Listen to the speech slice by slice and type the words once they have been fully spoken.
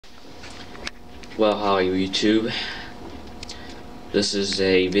Well, hi YouTube. This is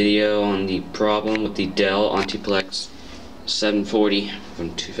a video on the problem with the Dell optiplex 740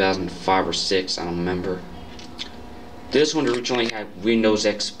 from 2005 or 6, I don't remember. This one originally had Windows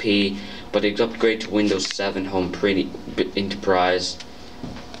XP, but it's upgraded to Windows 7 Home Enterprise.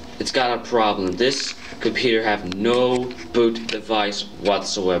 It's got a problem. This computer have no boot device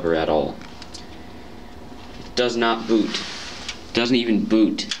whatsoever at all. It does not boot. It doesn't even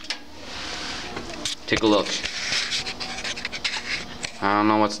boot. Take a look. I don't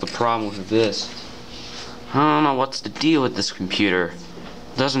know what's the problem with this. I don't know what's the deal with this computer.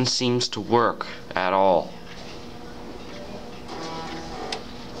 It doesn't seem to work at all.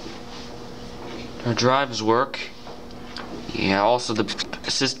 Our drives work. Yeah, also the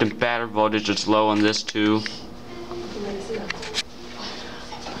system battery voltage is low on this too.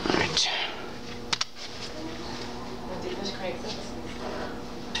 Alright.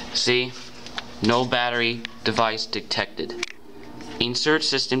 See? No battery device detected. Insert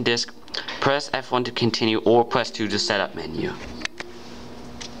system disk, press F1 to continue or press 2 to setup menu.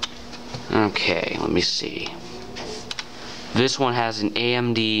 Okay, let me see. This one has an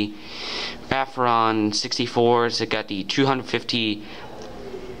AMD Radeon 64, it's got the 2.50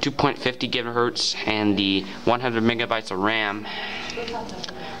 gigahertz and the 100 megabytes of RAM.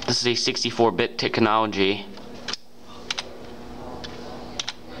 This is a 64-bit technology.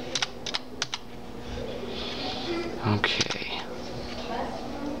 Okay.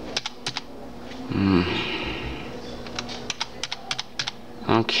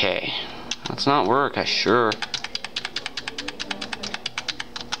 Okay. Let's not work, I sure.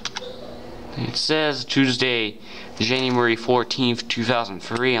 It says Tuesday, January 14th,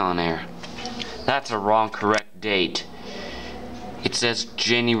 2003 on there. That's a wrong correct date. It says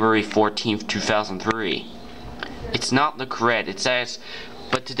January 14th, 2003. It's not the correct. It says,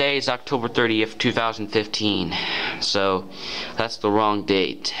 but today is October 30th, 2015. So, that's the wrong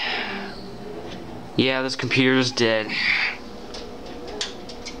date. Yeah, this computer is dead.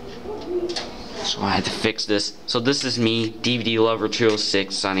 So I had to fix this. So this is me, DVD Lover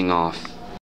 206, signing off.